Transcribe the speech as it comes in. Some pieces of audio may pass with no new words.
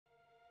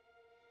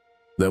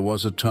There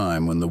was a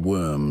time when the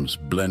worms,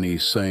 Blenny,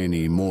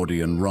 Seini,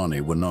 Mordy, and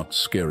Ronny were not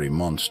scary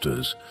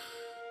monsters.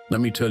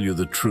 Let me tell you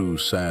the true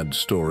sad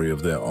story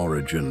of their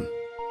origin.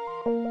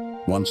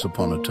 Once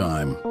upon a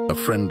time, a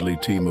friendly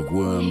team of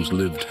worms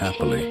lived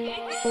happily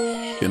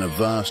in a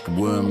vast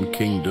worm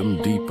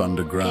kingdom deep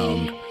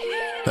underground.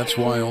 That's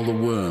why all the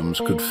worms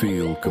could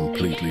feel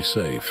completely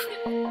safe.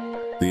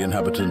 The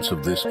inhabitants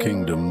of this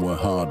kingdom were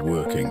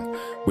hard-working,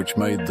 which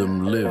made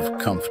them live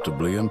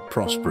comfortably and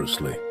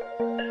prosperously.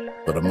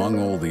 But among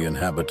all the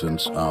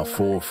inhabitants, our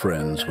 4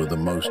 friends were the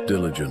most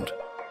diligent.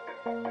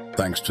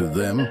 Thanks to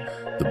them,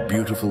 the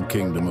beautiful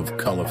kingdom of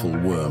colorful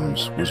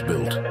worms was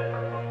built.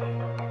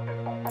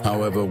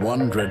 However,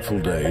 one dreadful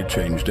day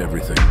changed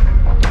everything.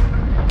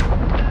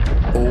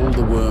 All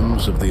the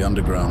worms of the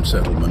underground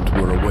settlement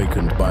were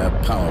awakened by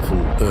a powerful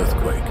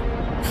earthquake.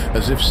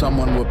 As if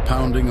someone were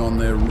pounding on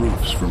their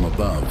roofs from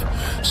above,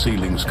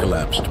 ceilings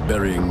collapsed,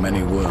 burying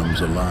many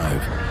worms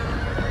alive.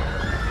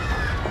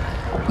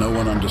 No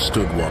one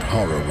understood what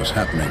horror was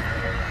happening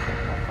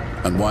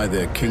and why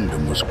their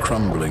kingdom was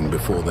crumbling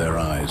before their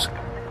eyes.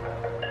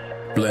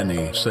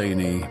 Blenny,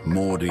 Seini,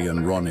 Mordy,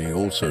 and Ronny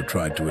also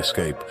tried to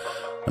escape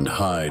and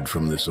hide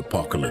from this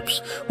apocalypse,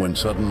 when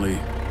suddenly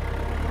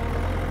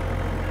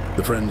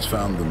the friends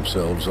found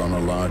themselves on a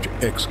large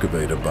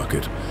excavator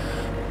bucket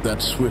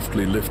that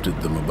swiftly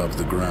lifted them above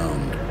the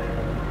ground.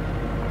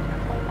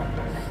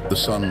 The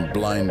sun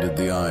blinded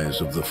the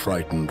eyes of the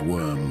frightened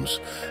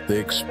worms. They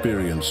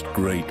experienced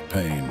great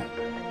pain.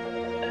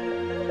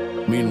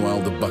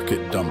 Meanwhile, the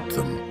bucket dumped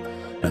them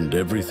and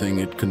everything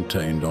it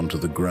contained onto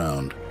the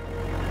ground.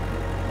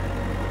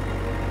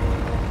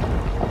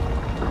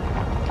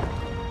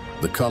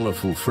 The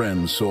colorful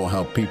friends saw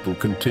how people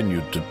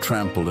continued to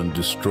trample and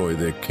destroy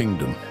their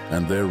kingdom,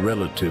 and their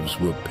relatives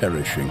were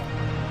perishing.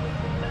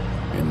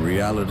 In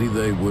reality,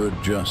 they were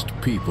just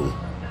people,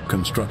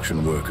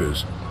 construction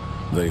workers.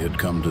 They had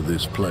come to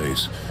this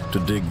place to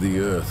dig the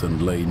earth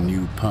and lay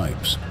new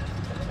pipes.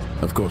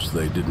 Of course,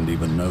 they didn't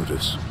even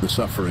notice the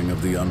suffering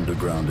of the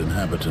underground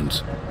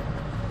inhabitants.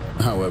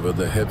 However,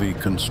 the heavy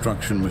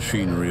construction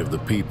machinery of the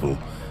people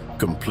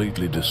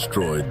completely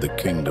destroyed the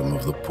kingdom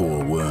of the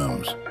poor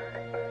worms.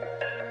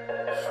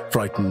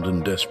 Frightened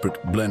and desperate,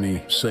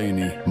 Blenny,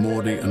 Seini,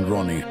 Mordy, and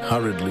Ronny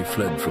hurriedly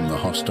fled from the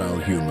hostile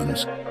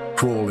humans,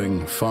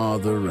 crawling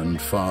farther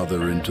and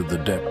farther into the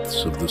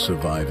depths of the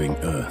surviving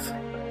earth.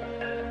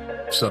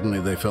 Suddenly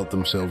they felt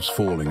themselves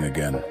falling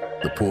again.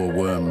 The poor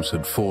worms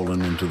had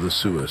fallen into the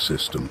sewer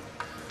system,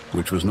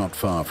 which was not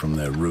far from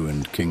their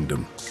ruined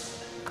kingdom.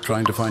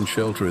 Trying to find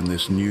shelter in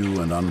this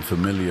new and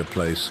unfamiliar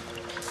place,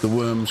 the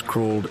worms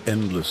crawled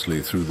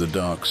endlessly through the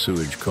dark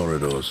sewage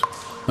corridors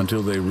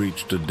until they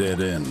reached a dead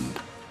end.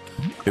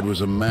 It was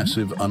a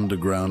massive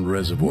underground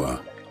reservoir,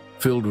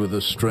 filled with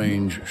a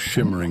strange,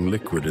 shimmering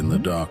liquid in the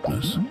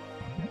darkness.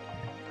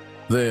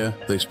 There,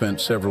 they spent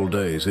several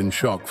days in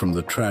shock from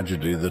the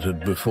tragedy that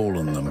had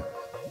befallen them.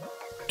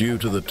 Due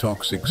to the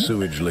toxic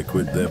sewage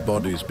liquid, their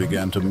bodies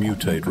began to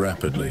mutate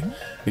rapidly,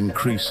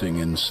 increasing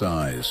in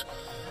size.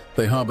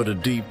 They harbored a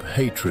deep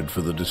hatred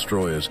for the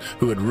destroyers,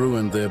 who had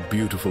ruined their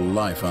beautiful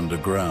life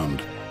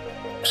underground.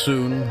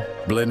 Soon,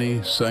 Blenny,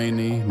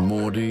 Seini,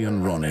 Mordy,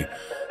 and Ronny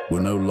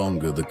were no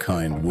longer the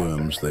kind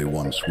worms they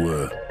once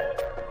were.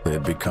 They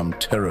had become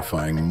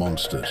terrifying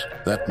monsters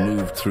that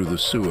moved through the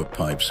sewer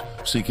pipes,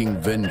 seeking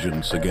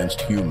vengeance against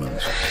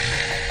humans.